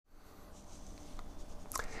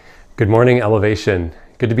Good morning, Elevation.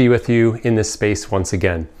 Good to be with you in this space once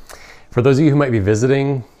again. For those of you who might be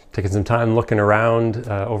visiting, taking some time looking around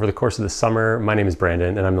over the course of the summer, my name is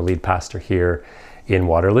Brandon and I'm the lead pastor here in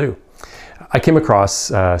Waterloo. I came across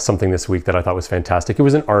something this week that I thought was fantastic. It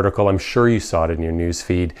was an article, I'm sure you saw it in your news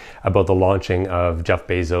feed, about the launching of Jeff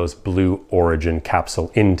Bezos' Blue Origin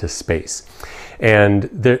capsule into space. And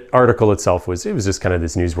the article itself was just kind of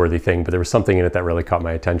this newsworthy thing, but there was something in it that really caught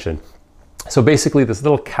my attention. So basically this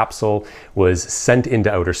little capsule was sent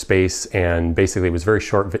into outer space, and basically it was a very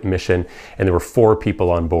short mission, and there were 4 people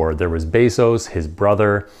on board. There was Bezos, his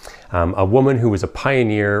brother, a woman who was a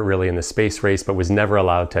pioneer really in the space race but was never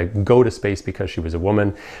allowed to go to space because she was a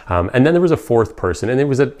woman, and then there was a 4th person, and it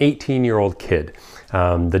was an 18-year-old kid,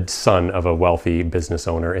 the son of a wealthy business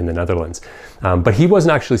owner in the Netherlands. But he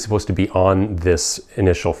wasn't actually supposed to be on this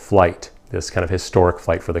initial flight, this kind of historic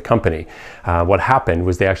flight for the company. What happened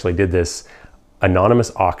was they actually did this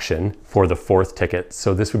anonymous auction for the 4th ticket.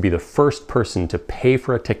 So this would be the first person to pay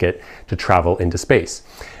for a ticket to travel into space.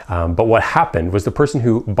 But what happened was the person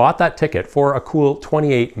who bought that ticket for a cool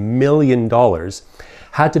 $28 million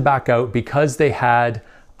had to back out because they had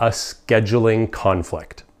a scheduling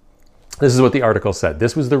conflict. This is what the article said.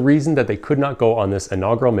 This was the reason that they could not go on this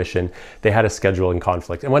inaugural mission. They had a scheduling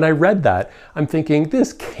conflict. And when I read that, I'm thinking,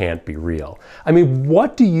 this can't be real. I mean,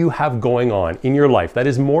 what do you have going on in your life that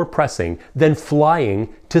is more pressing than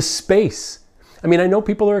flying to space? I mean, I know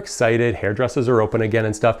people are excited, hairdressers are open again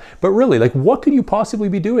and stuff, but really, like, what could you possibly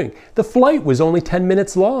be doing? The flight was only 10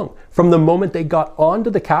 minutes long. From the moment they got onto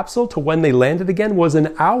the capsule to when they landed again was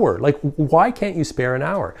an hour. Like, why can't you spare an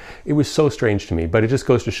hour? It was so strange to me, but it just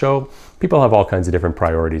goes to show people have all kinds of different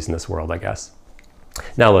priorities in this world, I guess.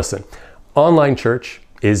 Now listen, online church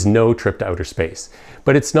is no trip to outer space,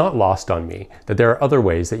 but it's not lost on me that there are other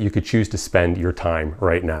ways that you could choose to spend your time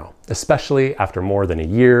right now, especially after more than a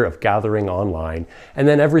year of gathering online and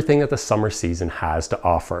then everything that the summer season has to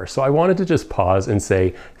offer. So I wanted to just pause and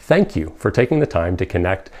say thank you for taking the time to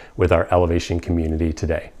connect with our Elevation community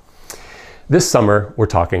today. This summer, we're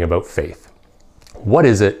talking about faith. What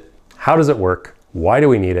is it? How does it work? Why do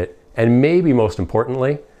we need it? And maybe most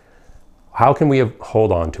importantly, how can we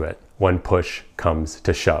hold on to it when push comes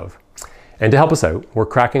to shove? And to help us out, we're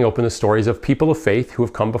cracking open the stories of people of faith who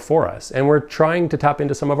have come before us. And we're trying to tap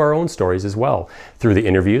into some of our own stories as well through the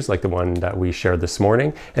interviews like the one that we shared this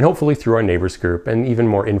morning, and hopefully through our neighbors group and even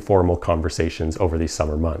more informal conversations over these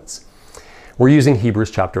summer months. We're using Hebrews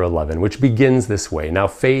chapter 11, which begins this way. Now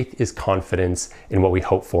faith is confidence in what we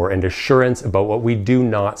hope for and assurance about what we do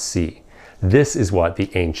not see. This is what the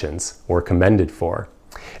ancients were commended for.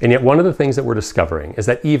 And yet one of the things that we're discovering is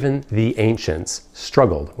that even the ancients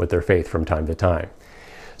struggled with their faith from time to time.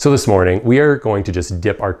 So this morning, we are going to just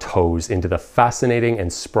dip our toes into the fascinating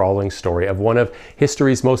and sprawling story of one of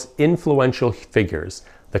history's most influential figures,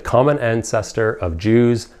 the common ancestor of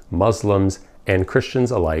Jews, Muslims, and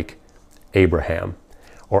Christians alike, Abraham,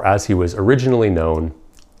 or as he was originally known,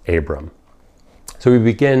 Abram. So we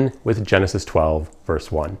begin with Genesis 12,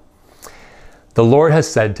 verse 1. The Lord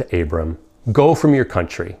has said to Abram, "Go from your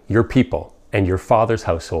country, your people, and your father's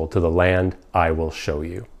household to the land I will show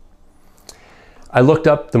you." I looked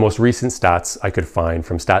up the most recent stats I could find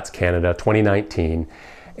from Stats Canada 2019,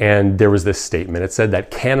 and there was this statement. It said that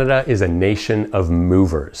Canada is a nation of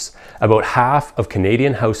movers. About half of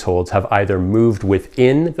Canadian households have either moved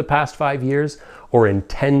within the past 5 years or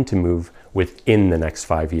intend to move within the next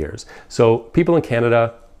 5 years. So people in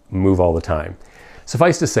Canada move all the time.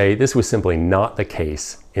 Suffice to say, this was simply not the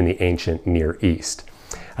case in the ancient Near East.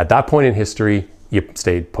 At that point in history, you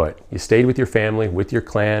stayed put. You stayed with your family, with your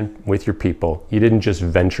clan, with your people. You didn't just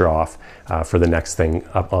venture off for the next thing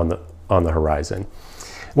up on the horizon.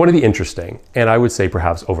 One of the interesting, and I would say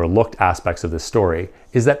perhaps overlooked aspects of this story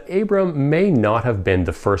is that Abram may not have been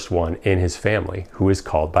the first one in his family who is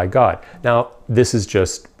called by God. Now, this is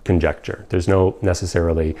just conjecture. There's no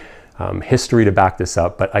necessarily history to back this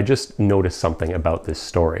up, but I just noticed something about this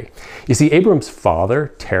story. You see, Abram's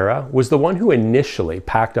father, Terah, was the one who initially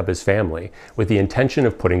packed up his family with the intention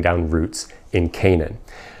of putting down roots in Canaan.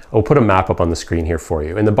 I'll put a map up on the screen here for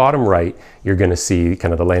you. In the bottom right, you're going to see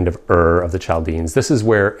kind of the land of Ur of the Chaldeans. This is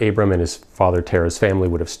where Abram and his father Terah's family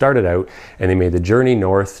would have started out, and they made the journey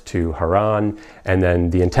north to Haran, and then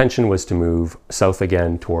the intention was to move south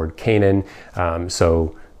again toward Canaan.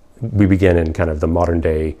 So we begin in kind of the modern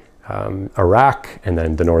day Iraq, and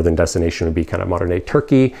then the northern destination would be kind of modern day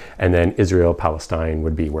Turkey, and then Israel, Palestine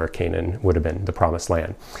would be where Canaan would have been the promised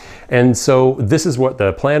land. And so this is what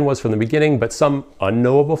the plan was from the beginning, but some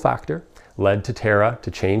unknowable factor led to Terah to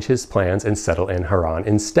change his plans and settle in Haran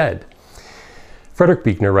instead. Frederick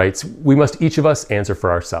Buechner writes, "We must each of us answer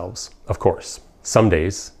for ourselves, of course. Some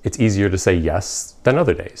days, it's easier to say yes than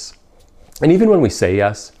other days. And even when we say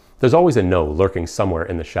yes, there's always a no lurking somewhere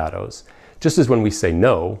in the shadows. Just as when we say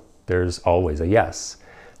no, there's always a yes.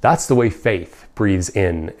 That's the way faith breathes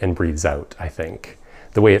in and breathes out, I think.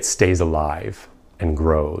 The way it stays alive and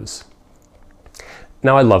grows."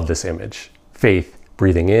 Now, I love this image. Faith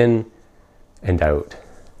breathing in and out.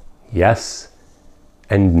 Yes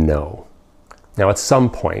and no. Now, at some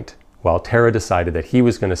point, while Terah decided that he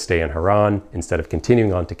was going to stay in Haran instead of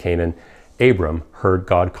continuing on to Canaan, Abram heard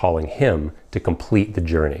God calling him to complete the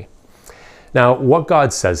journey. Now, what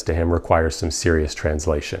God says to him requires some serious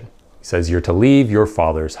translation. He says, "You're to leave your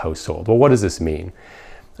father's household." Well, what does this mean?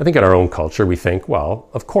 I think in our own culture, we think, well,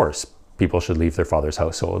 of course, people should leave their father's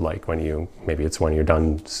household. Like maybe it's when you're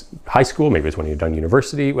done high school, maybe it's when you're done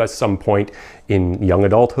university. At some point in young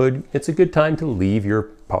adulthood, it's a good time to leave your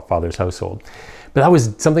father's household. But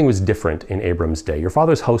something was different in Abram's day. Your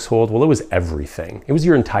father's household, well, it was everything. It was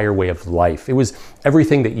your entire way of life. It was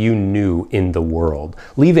everything that you knew in the world.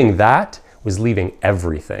 Leaving that was leaving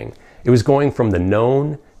everything. It was going from the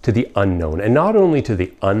known to the unknown. And not only to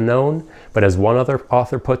the unknown, but as one other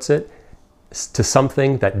author puts it, to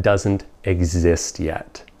something that doesn't exist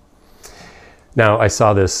yet. Now, I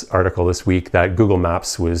saw this article this week that Google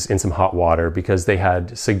Maps was in some hot water because they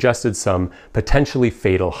had suggested some potentially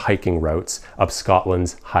fatal hiking routes up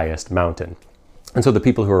Scotland's highest mountain. And so the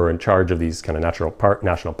people who are in charge of these kind of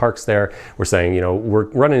national parks there were saying, we're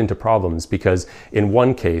running into problems because in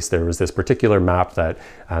one case, there was this particular map that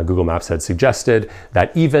Google Maps had suggested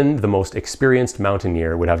that even the most experienced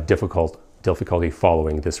mountaineer would have difficulty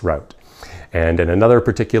following this route. And in another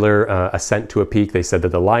particular ascent to a peak, they said that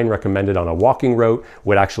the line recommended on a walking route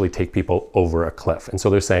would actually take people over a cliff. And so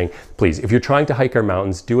they're saying, please, if you're trying to hike our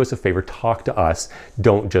mountains, do us a favor, talk to us.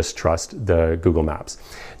 Don't just trust the Google Maps.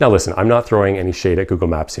 Now listen, I'm not throwing any shade at Google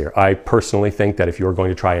Maps here. I personally think that if you're going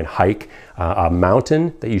to try and hike a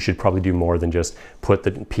mountain, that you should probably do more than just put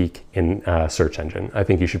the peak in a search engine. I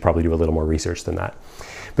think you should probably do a little more research than that.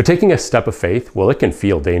 But taking a step of faith, well, it can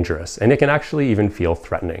feel dangerous and it can actually even feel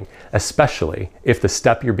threatening, especially if the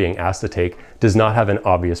step you're being asked to take does not have an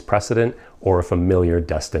obvious precedent or a familiar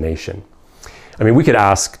destination. I mean, we could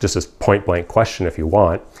ask just a point blank question if you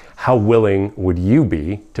want, how willing would you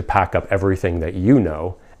be to pack up everything that you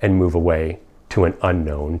know and move away to an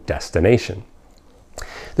unknown destination?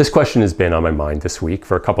 This question has been on my mind this week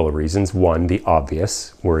for a couple of reasons. One, the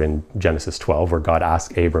obvious. We're in Genesis 12 where God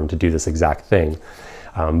asked Abram to do this exact thing.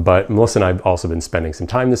 But Melissa and I have also been spending some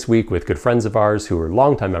time this week with good friends of ours who are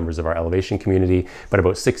longtime members of our Elevation community, but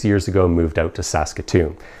about 6 years ago moved out to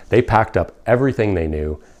Saskatoon. They packed up everything they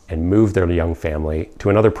knew and moved their young family to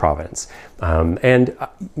another province.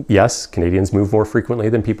 Yes, Canadians move more frequently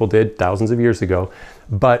than people did thousands of years ago,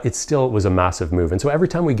 but it still was a massive move. And so every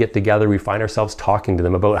time we get together, we find ourselves talking to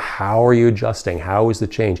them about how are you adjusting? How is the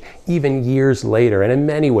change? Even years later, and in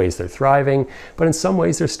many ways they're thriving, but in some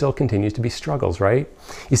ways there still continues to be struggles, right?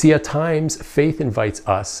 You see, at times, faith invites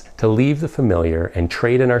us to leave the familiar and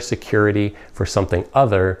trade in our security for something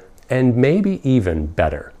other and maybe even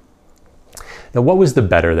better. Now, what was the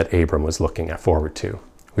better that Abram was looking forward to?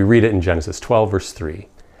 We read it in Genesis 12, verse 3,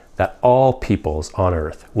 that all peoples on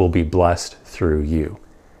earth will be blessed through you.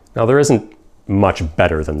 Now, there isn't much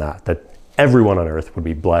better than that everyone on earth would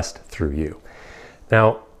be blessed through you.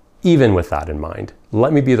 Now, even with that in mind,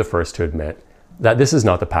 let me be the first to admit that this is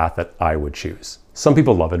not the path that I would choose. Some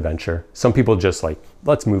people love adventure. Some people just like,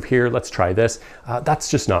 let's move here, let's try this. That's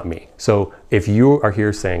just not me. So if you are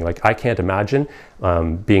here saying like, I can't imagine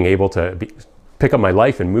being able to pick up my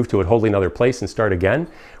life and move to a wholly another place and start again,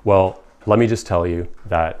 well, let me just tell you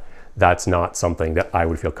that that's not something that I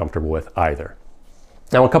would feel comfortable with either.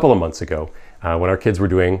 Now, a couple of months ago, when our kids were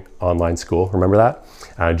doing online school, remember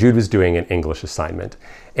that? Jude was doing an English assignment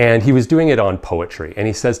and he was doing it on poetry. And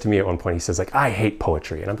he says to me at one point, he says like, I hate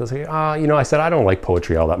poetry. And I'm just like, I said, I don't like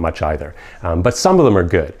poetry all that much either. But some of them are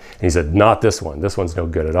good. And he said, not this one. This one's no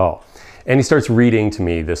good at all. And he starts reading to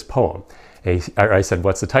me this poem. I said,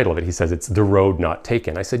 what's the title of it? He says, it's The Road Not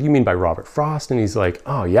Taken. I said, you mean by Robert Frost? And he's like,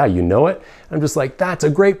 oh yeah, you know it? I'm just like, that's a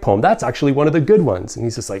great poem. That's actually one of the good ones. And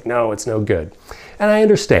he's just like, no, it's no good. And I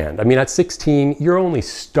understand. I mean, at 16, you're only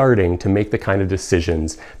starting to make the kind of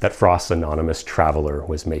decisions that Frost's anonymous traveler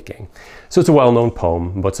was making. So it's a well-known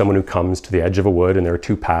poem about someone who comes to the edge of a wood and there are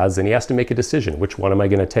two paths and he has to make a decision. Which one am I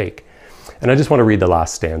going to take? And I just want to read the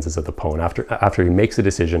last stanzas of the poem after he makes a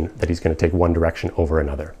decision that he's going to take one direction over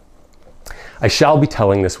another. I shall be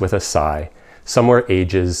telling this with a sigh, somewhere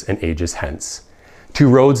ages and ages hence. Two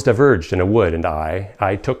roads diverged in a wood, and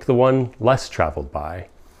I took the one less traveled by.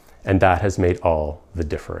 and that has made all the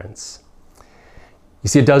difference. You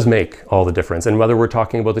see, it does make all the difference. And whether we're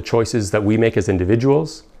talking about the choices that we make as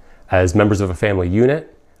individuals, as members of a family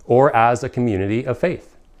unit, or as a community of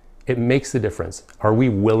faith, it makes the difference. Are we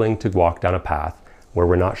willing to walk down a path where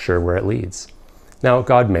we're not sure where it leads? Now,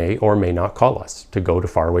 God may or may not call us to go to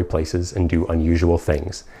faraway places and do unusual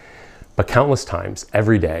things. But countless times,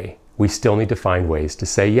 every day, we still need to find ways to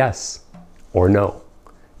say yes or no,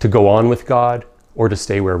 to go on with God or to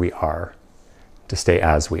stay where we are, to stay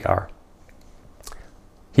as we are.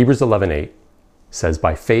 Hebrews 11:8 says,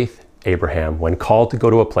 by faith, Abraham, when called to go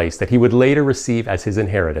to a place that he would later receive as his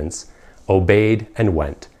inheritance, obeyed and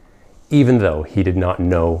went, even though he did not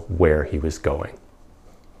know where he was going.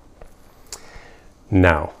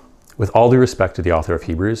 Now, with all due respect to the author of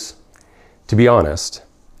Hebrews, to be honest,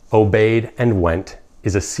 obeyed and went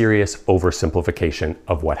is a serious oversimplification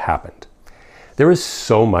of what happened. There is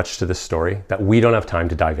so much to this story that we don't have time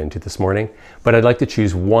to dive into this morning, but I'd like to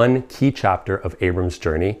choose one key chapter of Abram's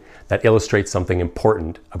journey that illustrates something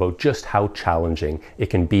important about just how challenging it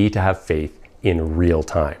can be to have faith in real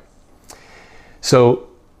time. So,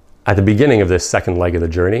 at the beginning of this second leg of the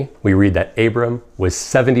journey, we read that Abram was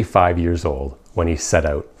 75 years old when he set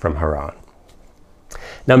out from Haran.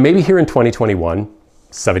 Now, maybe here in 2021,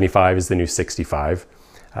 75 is the new 65,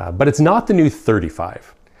 but it's not the new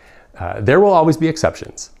 35. There will always be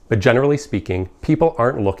exceptions, but generally speaking, people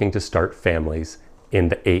aren't looking to start families in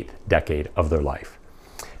the 8th decade of their life.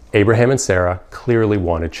 Abraham and Sarah clearly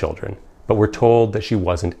wanted children, but were told that she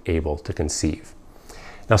wasn't able to conceive.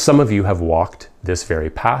 Now, some of you have walked this very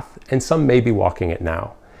path, and some may be walking it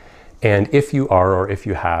now. And if you are, or if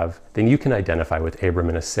you have, then you can identify with Abram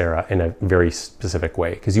and Sarah in a very specific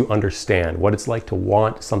way, because you understand what it's like to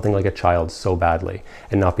want something like a child so badly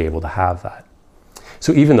and not be able to have that.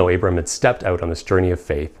 So even though Abram had stepped out on this journey of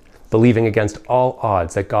faith, believing against all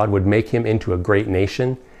odds that God would make him into a great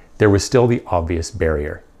nation, there was still the obvious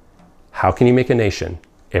barrier. How can you make a nation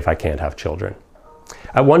if I can't have children?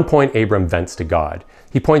 At one point, Abram vents to God.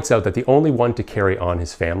 He points out that the only one to carry on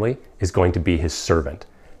his family is going to be his servant.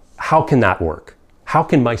 How can that work? How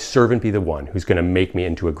can my servant be the one who's going to make me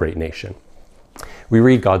into a great nation? We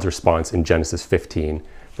read God's response in Genesis 15,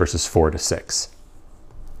 verses 4-6.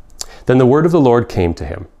 Then the word of the Lord came to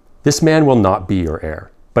him. This man will not be your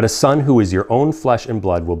heir, but a son who is your own flesh and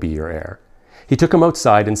blood will be your heir. He took him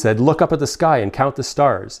outside and said, look up at the sky and count the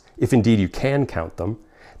stars, if indeed you can count them.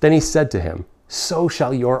 Then he said to him, so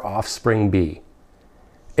shall your offspring be.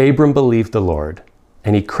 Abram believed the Lord,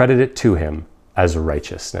 and he credited it to him as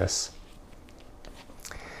righteousness.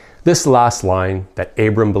 This last line, that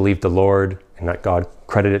Abram believed the Lord and that God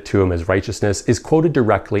credited it to him as righteousness, is quoted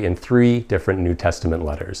directly in 3 different New Testament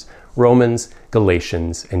letters: Romans,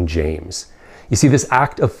 Galatians, and James. You see, this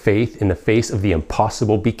act of faith in the face of the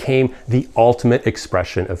impossible became the ultimate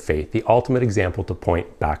expression of faith, the ultimate example to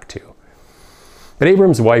point back to. But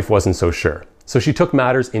Abram's wife wasn't so sure, so she took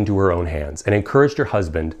matters into her own hands and encouraged her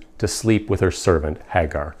husband to sleep with her servant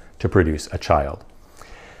Hagar to produce a child.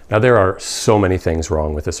 Now, there are so many things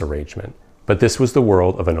wrong with this arrangement, but this was the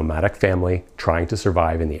world of a nomadic family trying to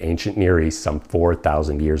survive in the ancient Near East some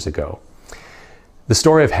 4,000 years ago. The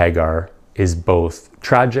story of Hagar is both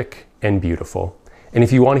tragic and beautiful. And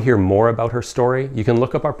if you want to hear more about her story, you can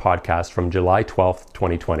look up our podcast from July 12th,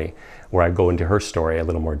 2020, where I go into her story a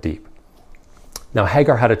little more deep. Now,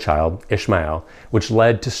 Hagar had a child, Ishmael, which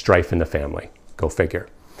led to strife in the family. Go figure.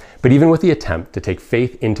 But even with the attempt to take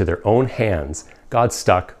faith into their own hands, God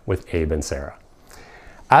stuck with Abe and Sarah.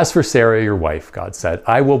 As for Sarah, your wife, God said,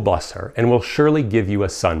 I will bless her and will surely give you a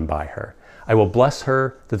son by her. I will bless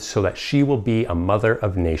her so that she will be a mother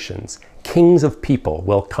of nations. Kings of people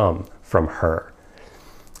will come from her.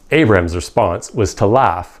 Abraham's response was to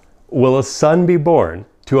laugh. Will a son be born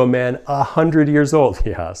to a man 100 years old?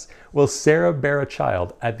 He asked. Will Sarah bear a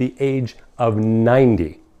child at the age of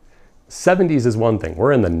 90? 70s is one thing.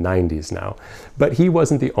 We're in the 90s now. But he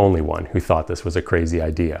wasn't the only one who thought this was a crazy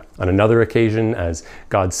idea. On another occasion, as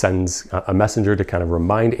God sends a messenger to kind of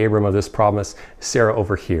remind Abram of this promise, Sarah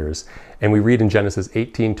overhears. And we read in Genesis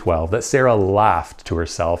 18:12 that Sarah laughed to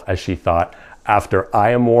herself as she thought, after I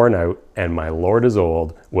am worn out and my Lord is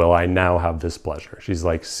old, will I now have this pleasure? She's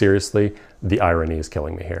like, seriously, the irony is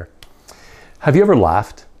killing me here. Have you ever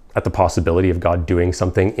laughed at the possibility of God doing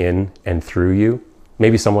something in and through you?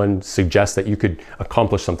 Maybe someone suggests that you could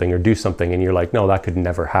accomplish something or do something and you're like, no, that could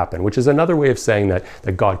never happen, which is another way of saying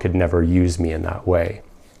that God could never use me in that way.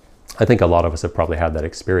 I think a lot of us have probably had that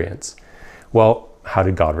experience. Well, how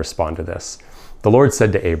did God respond to this? The Lord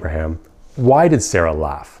said to Abraham, why did Sarah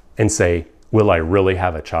laugh and say, will I really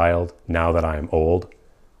have a child now that I am old?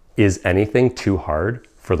 Is anything too hard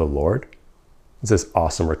for for the Lord? It's this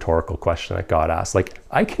awesome rhetorical question that God asks. Like,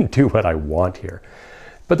 I can do what I want here.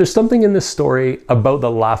 But there's something in this story about the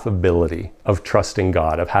laughability of trusting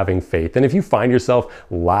God, of having faith. And if you find yourself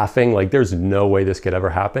laughing like there's no way this could ever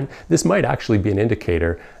happen, this might actually be an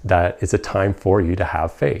indicator that it's a time for you to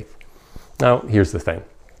have faith. Now, here's the thing.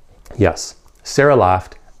 Yes, Sarah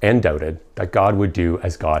laughed and doubted that God would do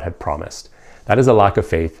as God had promised. That is a lack of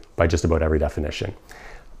faith by just about every definition.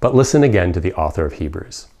 But listen again to the author of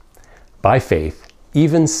Hebrews. By faith,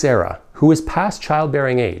 even Sarah, who was past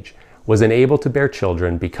childbearing age, was unable to bear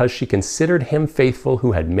children because she considered him faithful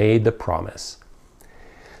who had made the promise.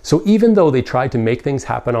 So even though they tried to make things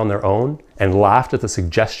happen on their own and laughed at the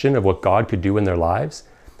suggestion of what God could do in their lives,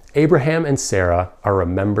 Abraham and Sarah are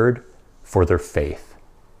remembered for their faith,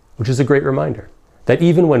 which is a great reminder that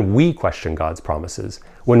even when we question God's promises,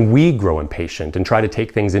 when we grow impatient and try to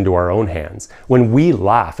take things into our own hands, when we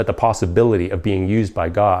laugh at the possibility of being used by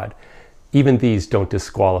God, even these don't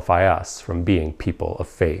disqualify us from being people of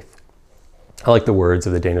faith. I like the words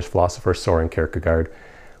of the Danish philosopher Søren Kierkegaard.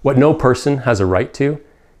 What no person has a right to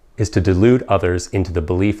is to delude others into the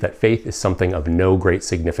belief that faith is something of no great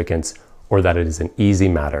significance or that it is an easy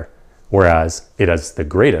matter, whereas it is the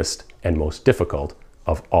greatest and most difficult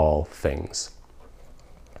of all things.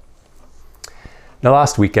 Now,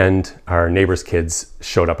 last weekend, our neighbor's kids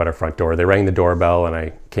showed up at our front door. They rang the doorbell and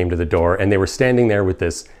I came to the door and they were standing there with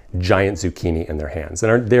this giant zucchini in their hands.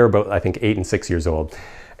 And they're about, I think, 8 and 6 years old.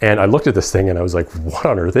 And I looked at this thing and I was like, what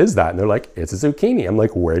on earth is that? And they're like, it's a zucchini. I'm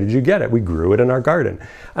like, where did you get it? We grew it in our garden.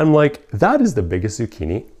 I'm like, that is the biggest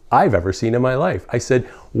zucchini I've ever seen in my life. I said,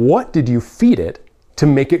 what did you feed it to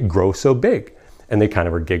make it grow so big? And they kind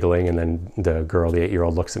of were giggling. And then the girl, the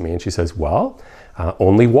 8-year-old, looks at me and she says, well,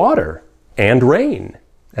 only water and rain.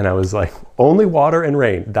 And I was like, only water and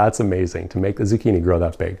rain. That's amazing to make the zucchini grow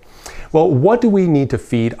that big. Well, what do we need to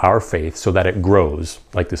feed our faith so that it grows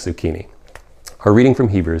like the zucchini? Our reading from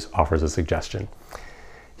Hebrews offers a suggestion.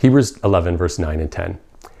 Hebrews 11, verse 9 and 10.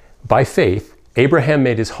 By faith, Abraham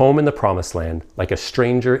made his home in the promised land like a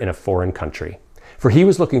stranger in a foreign country. For he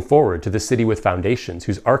was looking forward to the city with foundations,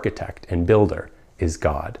 whose architect and builder is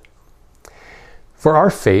God. For our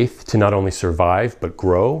faith to not only survive but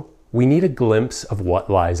grow, we need a glimpse of what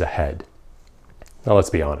lies ahead. Now let's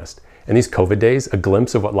be honest. In these COVID days, a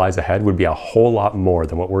glimpse of what lies ahead would be a whole lot more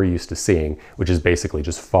than what we're used to seeing, which is basically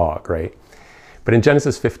just fog, right? But in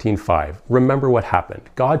Genesis 15:5, remember what happened.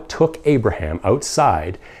 God took Abraham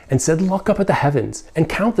outside and said, look up at the heavens and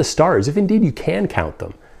count the stars, if indeed you can count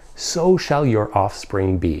them. So shall your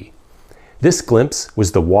offspring be. This glimpse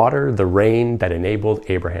was the water, the rain that enabled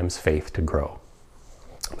Abraham's faith to grow.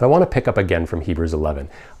 But I want to pick up again from Hebrews 11,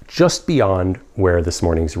 just beyond where this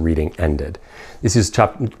morning's reading ended. This is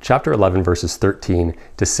chapter 11, verses 13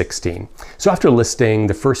 to 16. So after listing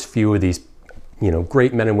the first few of these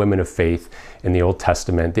great men and women of faith in the Old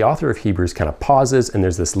Testament, the author of Hebrews kind of pauses and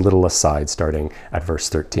there's this little aside starting at verse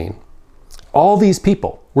 13. All these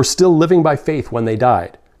people were still living by faith when they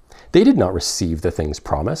died. They did not receive the things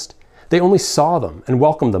promised. They only saw them and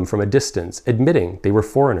welcomed them from a distance, admitting they were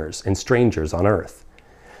foreigners and strangers on earth.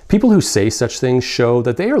 People who say such things show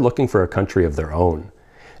that they are looking for a country of their own.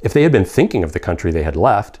 If they had been thinking of the country they had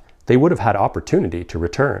left, they would have had opportunity to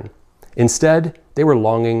return. Instead, they were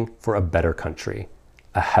longing for a better country,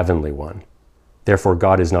 a heavenly one. Therefore,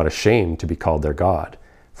 God is not ashamed to be called their God,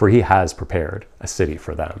 for he has prepared a city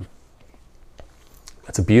for them.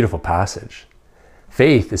 That's a beautiful passage.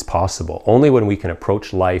 Faith is possible only when we can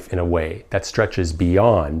approach life in a way that stretches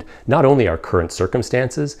beyond not only our current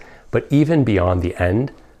circumstances, but even beyond the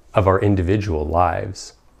end of our individual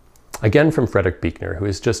lives. Again, from Frederick Buechner, who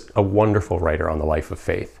is just a wonderful writer on the life of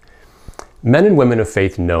faith. Men and women of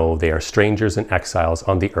faith know they are strangers and exiles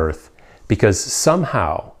on the earth because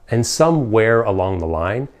somehow and somewhere along the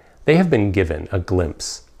line, they have been given a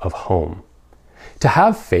glimpse of home. To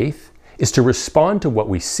have faith is to respond to what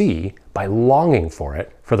we see by longing for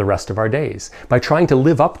it for the rest of our days, by trying to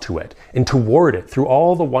live up to it and toward it through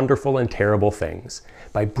all the wonderful and terrible things,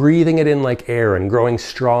 by breathing it in like air and growing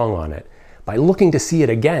strong on it, by looking to see it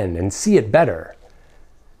again and see it better.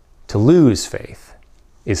 To lose faith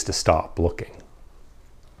is to stop looking.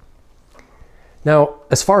 Now,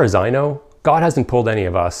 as far as I know, God hasn't pulled any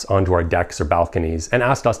of us onto our decks or balconies and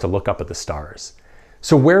asked us to look up at the stars.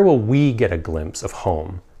 So where will we get a glimpse of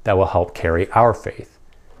home that will help carry our faith?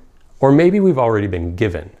 Or maybe we've already been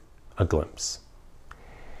given a glimpse.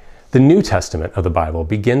 The New Testament of the Bible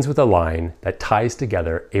begins with a line that ties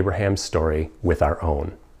together Abraham's story with our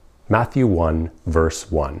own. Matthew 1, verse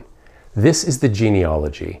 1. This is the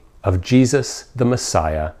genealogy of Jesus, the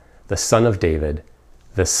Messiah, the son of David,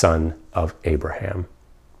 the son of Abraham.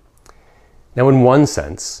 Now, in one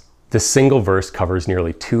sense, this single verse covers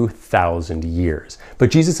nearly 2,000 years, but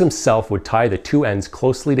Jesus himself would tie the two ends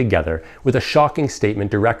closely together with a shocking statement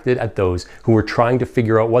directed at those who were trying to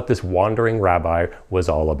figure out what this wandering rabbi was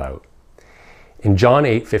all about. In John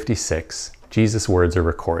 8:56, Jesus' words are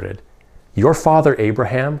recorded. "Your father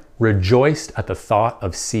Abraham rejoiced at the thought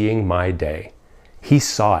of seeing my day. He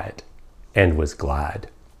saw it and was glad."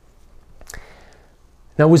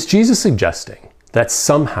 Now, was Jesus suggesting that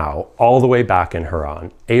somehow, all the way back in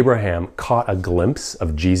Haran, Abraham caught a glimpse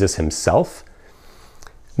of Jesus himself?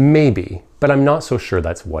 Maybe, but I'm not so sure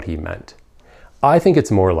that's what he meant. I think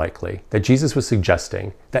it's more likely that Jesus was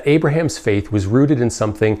suggesting that Abraham's faith was rooted in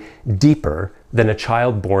something deeper than a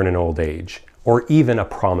child born in old age, or even a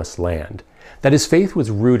promised land. That his faith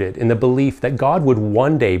was rooted in the belief that God would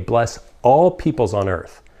one day bless all peoples on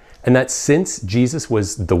earth, and that since Jesus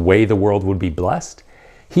was the way the world would be blessed,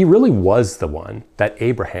 he really was the one that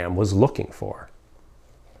Abraham was looking for.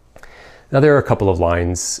 Now, there are a couple of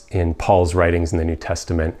lines in Paul's writings in the New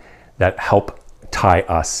Testament that help tie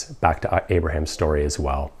us back to Abraham's story as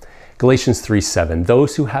well. Galatians 3:7,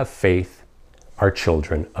 "Those who have faith are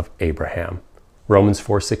children of Abraham." Romans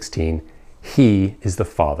 4:16, "He is the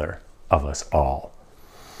father of us all."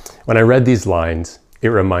 When I read these lines, it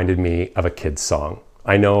reminded me of a kid's song.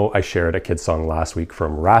 I know I shared a kid's song last week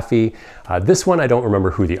from Rafi. This one, I don't remember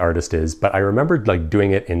who the artist is, but I remembered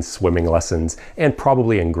doing it in swimming lessons and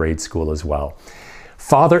probably in grade school as well.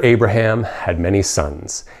 "Father Abraham had many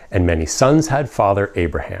sons, and many sons had Father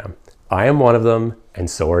Abraham. I am one of them, and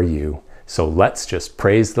so are you. So let's just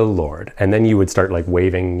praise the Lord." And then you would start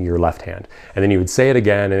waving your left hand. And then you would say it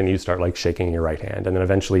again, and then you'd start shaking your right hand. And then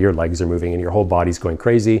eventually your legs are moving and your whole body's going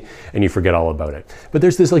crazy and you forget all about it. But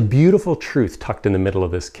there's this beautiful truth tucked in the middle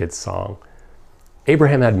of this kid's song.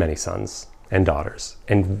 Abraham had many sons and daughters,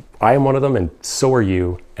 and I am one of them, and so are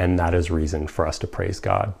you. And that is reason for us to praise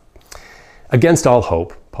God. "Against all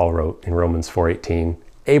hope," Paul wrote in Romans 4:18,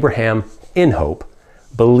 "Abraham, in hope,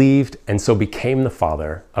 believed and so became the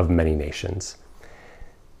father of many nations."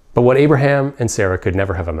 But what Abraham and Sarah could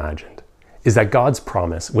never have imagined is that God's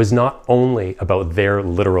promise was not only about their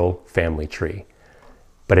literal family tree,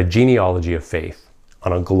 but a genealogy of faith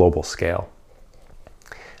on a global scale.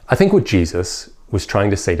 I think what Jesus was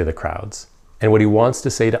trying to say to the crowds, and what he wants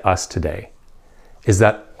to say to us today, is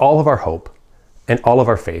that all of our hope and all of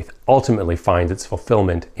our faith ultimately finds its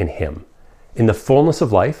fulfillment in him, in the fullness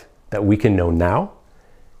of life that we can know now,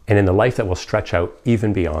 and in the life that will stretch out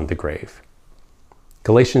even beyond the grave.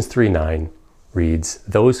 Galatians 3:9 reads,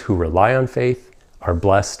 "Those who rely on faith are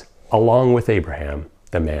blessed along with Abraham,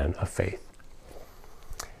 the man of faith."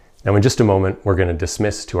 Now, in just a moment, we're going to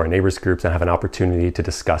dismiss to our neighbors groups and have an opportunity to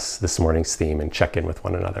discuss this morning's theme and check in with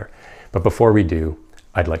one another. But before we do,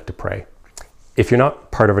 I'd like to pray. If you're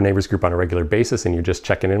not part of a neighbors group on a regular basis and you're just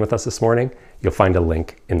checking in with us this morning, you'll find a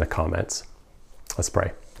link in the comments. Let's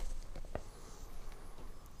pray.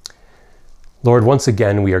 Lord, once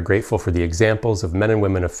again, we are grateful for the examples of men and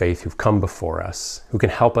women of faith who've come before us, who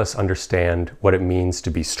can help us understand what it means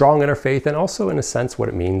to be strong in our faith, and also, in a sense, what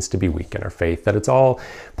it means to be weak in our faith, that it's all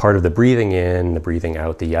part of the breathing in, the breathing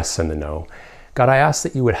out, the yes and the no. God, I ask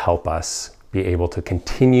that you would help us be able to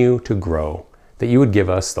continue to grow, that you would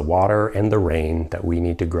give us the water and the rain that we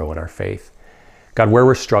need to grow in our faith. God, where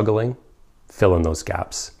we're struggling, fill in those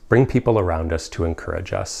gaps. Bring people around us to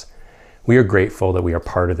encourage us. We are grateful that we are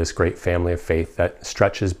part of this great family of faith that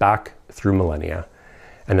stretches back through millennia,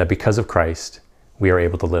 and that because of Christ, we are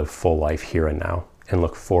able to live full life here and now and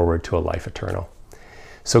look forward to a life eternal.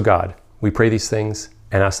 So God, we pray these things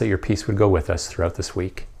and ask that your peace would go with us throughout this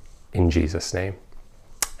week. In Jesus' name,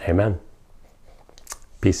 amen.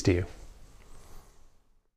 Peace to you.